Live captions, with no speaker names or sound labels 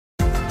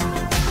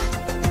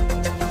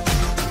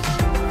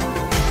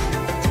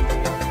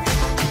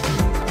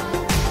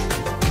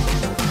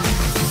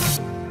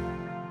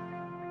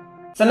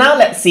So now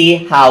let's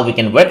see how we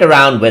can work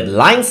around with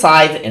line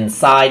size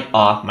inside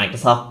of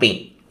Microsoft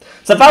Paint.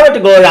 So if I were to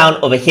go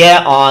around over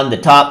here on the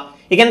top,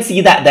 you can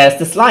see that there's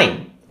this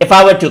line. If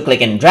I were to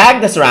click and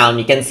drag this around,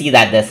 you can see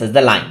that this is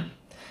the line.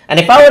 And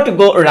if I were to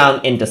go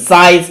around into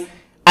size,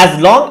 as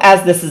long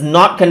as this is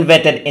not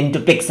converted into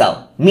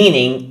pixel,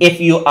 meaning if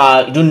you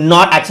do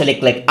not actually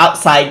click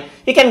outside,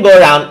 you can go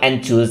around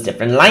and choose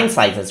different line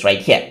sizes right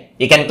here.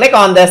 You can click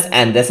on this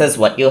and this is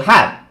what you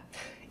have.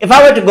 If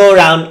I were to go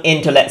around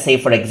into, let's say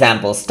for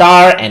example,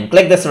 star and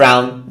click this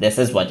around, this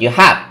is what you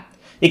have.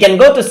 You can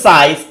go to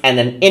size and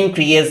then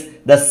increase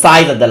the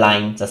size of the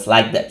line just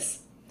like this.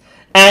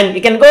 And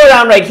you can go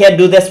around right here,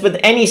 do this with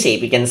any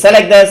shape. You can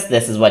select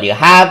this is what you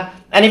have.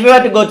 And if you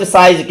were to go to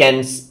size, you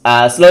can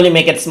slowly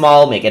make it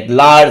small, make it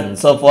large and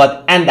so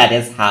forth. And that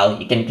is how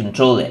you can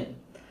control it.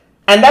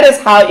 And that is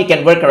how you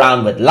can work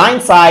around with line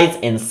size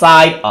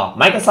inside of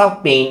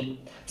Microsoft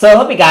Paint. So I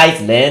hope you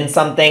guys learned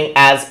something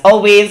as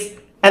always.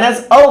 And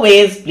as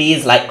always,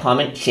 please like,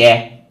 comment,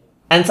 share,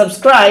 and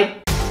subscribe.